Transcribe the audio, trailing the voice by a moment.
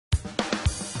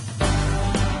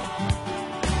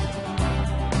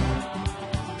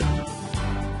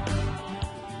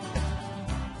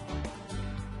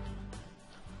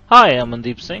Hi, I'm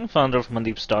Mandeep Singh, founder of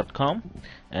mandeeps.com,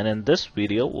 and in this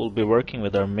video we'll be working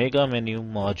with our Mega Menu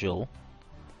module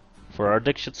for our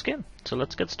DIXIT skin. So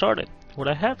let's get started. What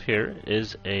I have here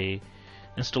is a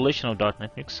installation of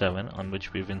 .NET MUX 7 on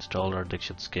which we've installed our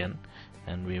DIXIT skin,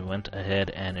 and we went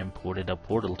ahead and imported a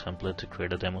portal template to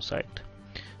create a demo site.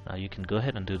 Now you can go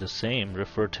ahead and do the same,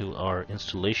 refer to our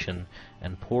installation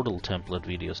and portal template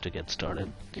videos to get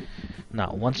started.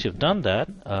 Now once you've done that,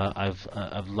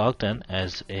 I've logged in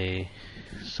as a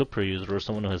super user or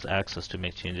someone who has access to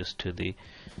make changes to the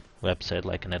website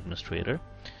like an administrator.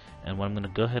 And what I'm going to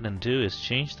go ahead and do is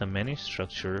change the menu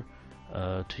structure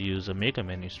to use a mega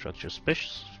menu structure.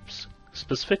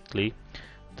 Specifically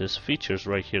this features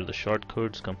right here, the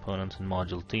shortcodes, components, and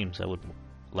module themes. I would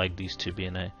like these to be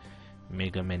in a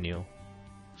mega menu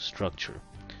structure.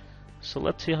 So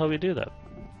let's see how we do that.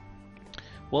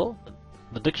 Well,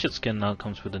 the DIXIT skin now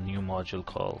comes with a new module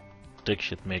called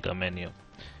DIXIT Mega Menu,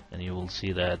 and you will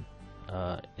see that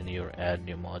in your Add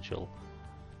New Module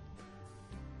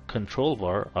control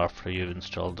bar after you've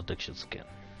installed the DIXIT skin.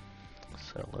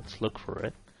 So let's look for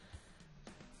it,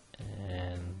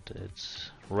 and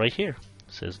it's right here.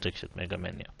 It says DIXIT Mega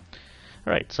Menu.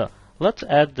 Alright, so let's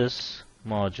add this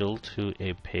module to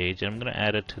a page. I'm going to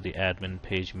add it to the admin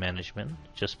page management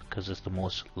just because it's the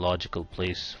most logical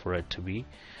place for it to be.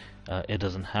 It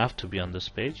doesn't have to be on this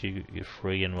page. You're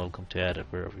free and welcome to add it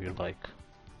wherever you like.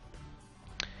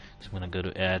 So I'm going to go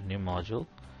to Add New Module.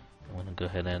 I'm going to go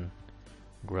ahead and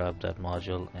grab that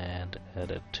module and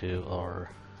add it to our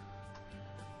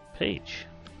page.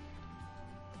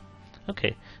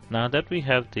 Okay, now that we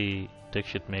have the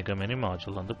DIXIT Mega Menu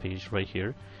module on the page right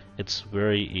here, it's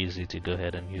very easy to go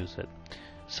ahead and use it.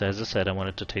 So as I said, I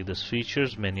wanted to take this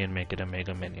features menu and make it a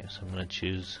mega menu. So I'm going to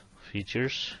choose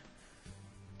features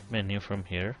menu from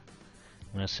here.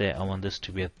 I'm going to say I want this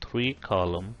to be a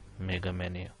 3-column mega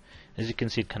menu. As you can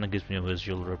see, it kind of gives me a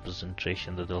visual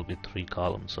representation that there'll be 3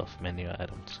 columns of menu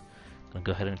items. I'm going to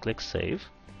go ahead and click save,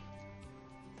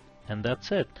 and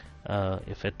that's it.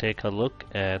 If I take a look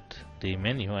at the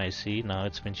menu, I see now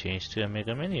it's been changed to a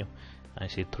mega menu. I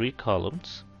see 3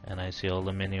 columns and I see all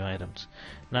the menu items.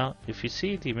 Now if you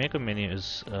see, the mega menu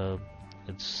is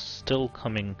it's still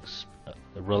coming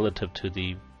relative to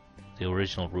the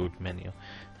original root menu.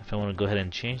 If I want to go ahead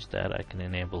and change that, I can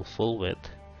enable full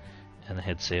width and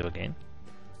hit save again.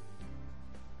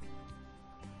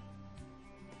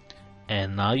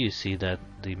 And now you see that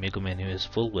the mega menu is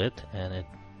full width and it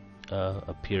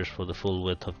appears for the full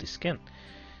width of the skin.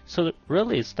 So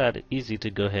really it's that easy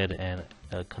to go ahead and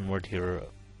convert your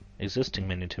existing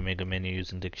menu to mega menu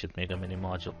using DIXIT Mega Menu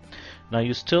module. Now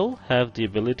you still have the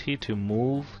ability to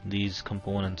move these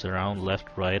components around left,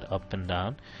 right, up and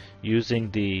down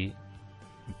using the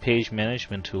page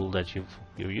management tool that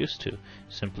you're used to.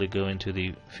 Simply go into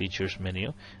the features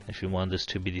menu. If you want this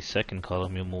to be the 2nd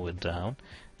column, you move it down,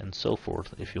 and so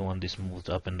forth. If you want this moved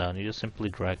up and down, you just simply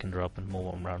drag and drop and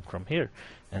move them around from here,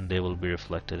 and they will be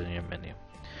reflected in your menu.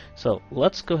 So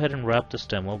let's go ahead and wrap this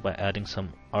demo by adding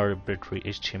some arbitrary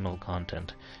HTML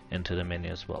content into the menu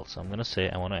as well. So I'm going to say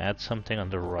I want to add something on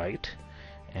the right,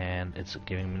 and it's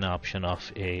giving me an option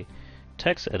of a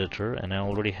text editor, and I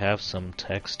already have some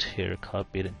text here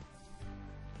copied in.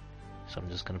 So I'm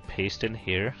just going to paste in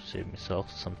here, save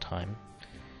myself some time,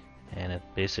 and it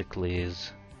basically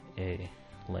is a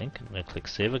link. I'm going to click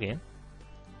save again.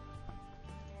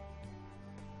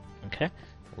 Okay,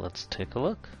 let's take a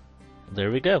look. There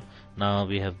we go. Now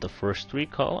we have the first 3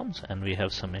 columns and we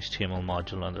have some HTML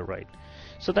module on the right.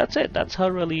 So that's it. That's how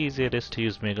really easy it is to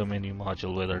use Mega Menu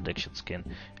module with our DIXIT skin.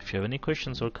 If you have any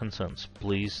questions or concerns,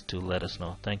 please do let us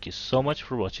know. Thank you so much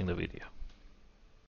for watching the video.